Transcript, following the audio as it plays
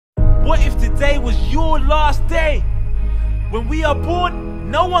What if today was your last day? When we are born,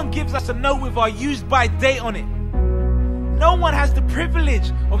 no one gives us a note with our used by date on it. No one has the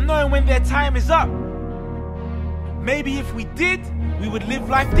privilege of knowing when their time is up. Maybe if we did, we would live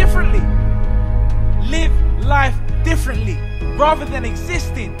life differently. Live life differently rather than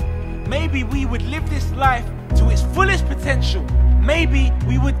existing. Maybe we would live this life to its fullest potential. Maybe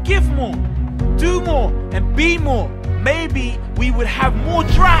we would give more, do more, and be more. Maybe we would have more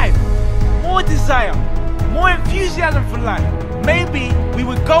drive, more desire, more enthusiasm for life. Maybe we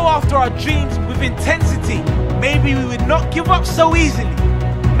would go after our dreams with intensity. Maybe we would not give up so easily.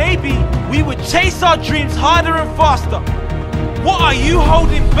 Maybe we would chase our dreams harder and faster. What are you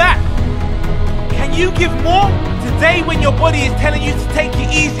holding back? Can you give more? Today, when your body is telling you to take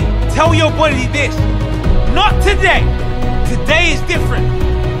it easy, tell your body this: not today. Today is different.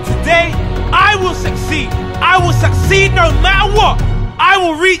 Today, I will succeed. I will succeed no matter what. I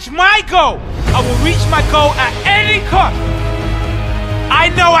will reach my goal. I will reach my goal at any cost.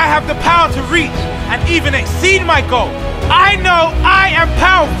 I know I have the power to reach and even exceed my goal. I know I am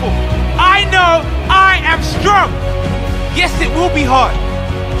powerful. I know I am strong. Yes, it will be hard.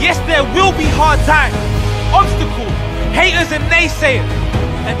 Yes, there will be hard times, obstacles, haters and naysayers.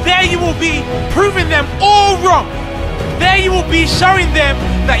 And there you will be proving them all wrong. There you will be showing them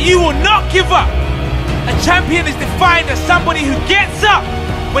that you will not give up. A champion is defined as somebody who gets up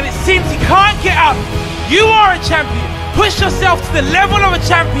when it seems he can't get up. You are a champion. Push yourself to the level of a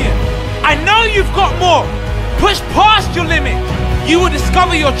champion. I know you've got more. Push past your limit. You will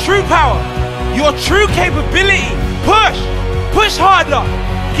discover your true power, your true capability. Push. Push harder.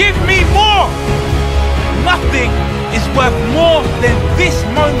 Give me more. Nothing is worth more than this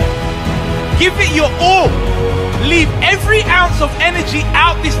moment. Give it your all. Leave every ounce of energy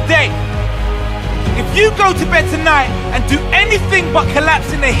out this day. If you go to bed tonight and do anything but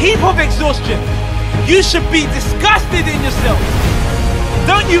collapse in a heap of exhaustion, you should be disgusted in yourself.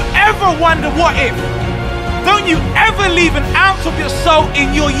 Don't you ever wonder what if? Don't you ever leave an ounce of your soul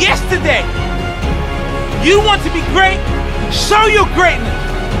in your yesterday? You want to be great? Show your greatness.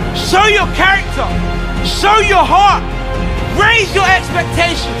 Show your character. Show your heart. Raise your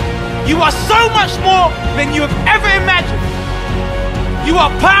expectations. You are so much more than you have ever imagined. You are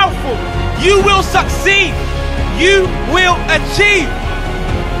powerful. You will succeed. You will achieve.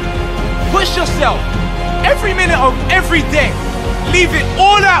 Push yourself every minute of every day. Leave it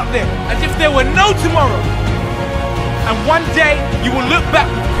all out there as if there were no tomorrow. And one day you will look back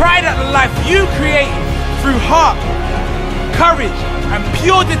with pride at the life you created through heart, courage, and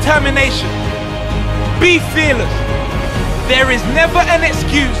pure determination. Be fearless. There is never an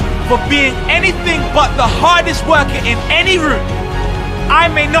excuse for being anything but the hardest worker in any room. I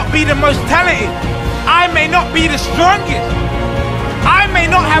may not be the most talented. I may not be the strongest. I may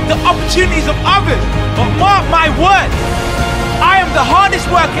not have the opportunities of others, but mark my words, I am the hardest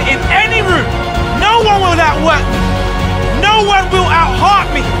worker in any room. No one will outwork me. No one will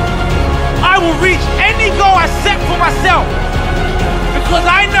out-heart me. I will reach any goal I set for myself, because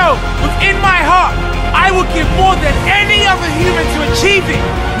I know within my heart I will give more than any other human to achieve it.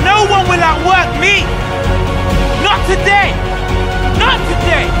 No one will outwork me. Not today. Not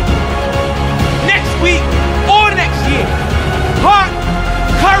today. Next week or next year. Heart,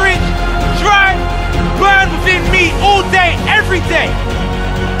 courage, drive, burn within me all day, every day.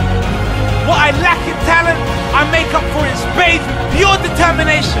 What I lack in talent, I make up for in spades with pure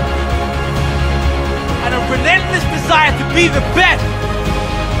determination and a relentless desire to be the best.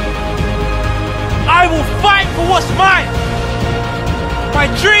 I will fight for what's mine. My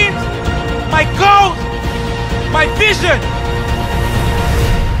dreams, my goals, my vision.